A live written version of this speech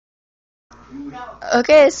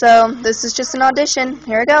Okay, so this is just an audition.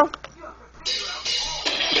 Here we go.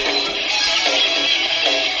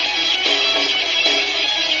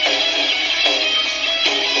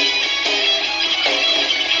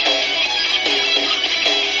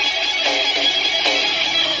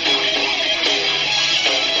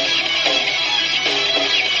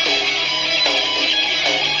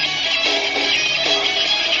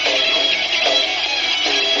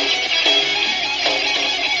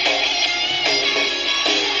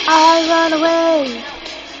 I run away,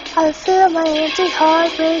 I feel my empty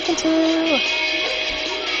heart breaking too.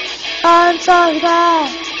 I'm sorry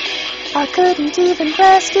that I couldn't even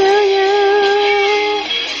rescue you.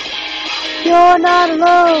 You're not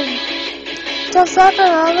alone, don't suffer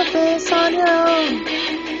all of this on your own.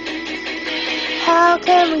 How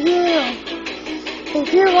can we heal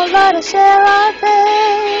if you won't let us share our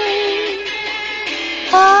pain?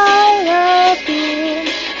 High up here,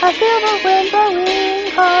 I feel the wind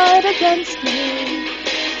blowing hard against me.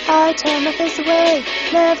 I turn my face away,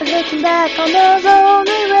 never looking back on the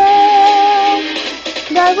lonely rail.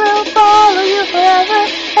 And I will follow you forever,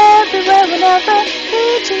 everywhere, whenever,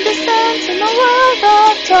 reaching distance in the world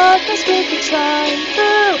of darkness. We can shine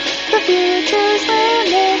through the future's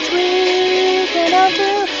limits we cannot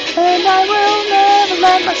do. And I will never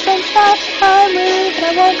let my strength die. I'm weak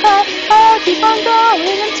and I won't cry. I'll keep on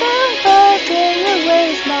going until the day you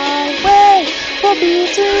raise my way. We'll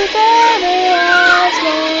be together as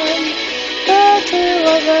one, the two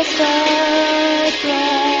of us God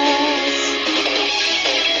bless.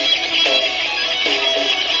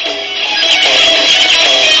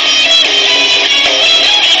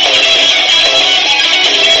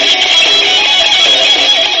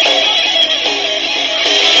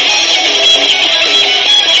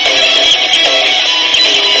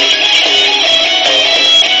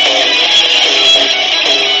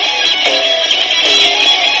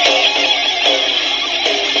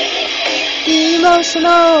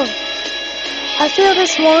 Emotional, I feel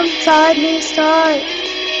this warmth inside me start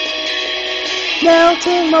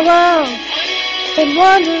melting my world and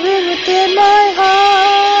wandering within my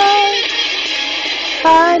heart.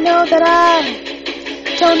 I know that I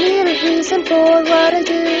don't need a reason for what I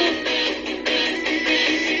do.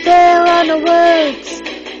 There are no words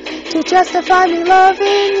to justify me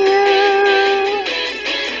loving you.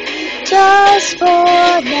 Just for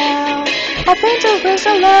now, I'll paint a wish,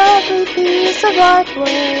 a lovely piece of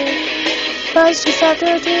artwork. But she's after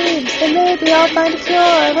her dreams, and maybe I'll find a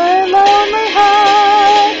cure for her lonely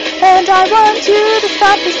heart. And I want you to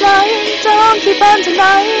stop this lying, don't keep on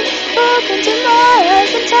denying. Look into my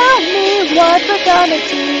eyes and tell me what we're gonna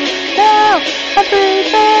do now. I'm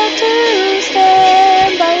prepared to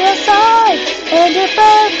stand by your side. And if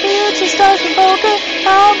our future starts from broken,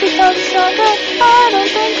 I'll become stronger. I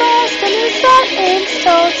don't think destiny's set in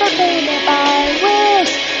stone, so dream if I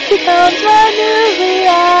wish becomes my new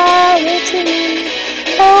reality.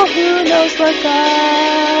 Oh, who knows what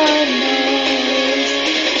God knows.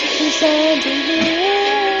 He's standing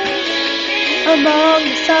here among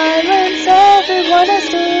the silence. Everyone has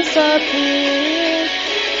disappeared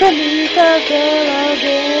beneath the veil of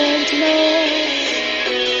emptiness.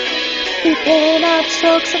 We paint out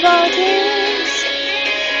strokes of our dreams.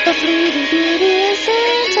 The fleeting beauty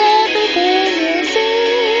isn't everything it seems.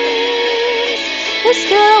 We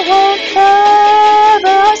still won't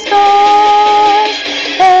cover our scars,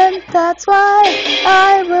 and that's why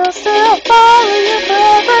I will still follow you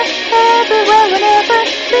forever, everywhere, whenever,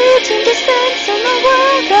 reaching distance in the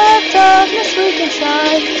world of darkness. We can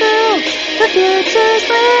shine through the future's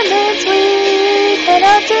limits we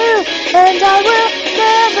cannot do. And I will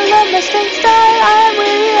never let my strength die. I'm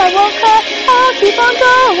weary, I won't cry. I'll keep on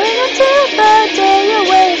going until the day you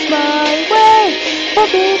wave my way. We'll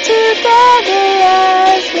be together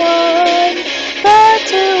as one, the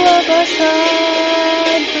two of us are.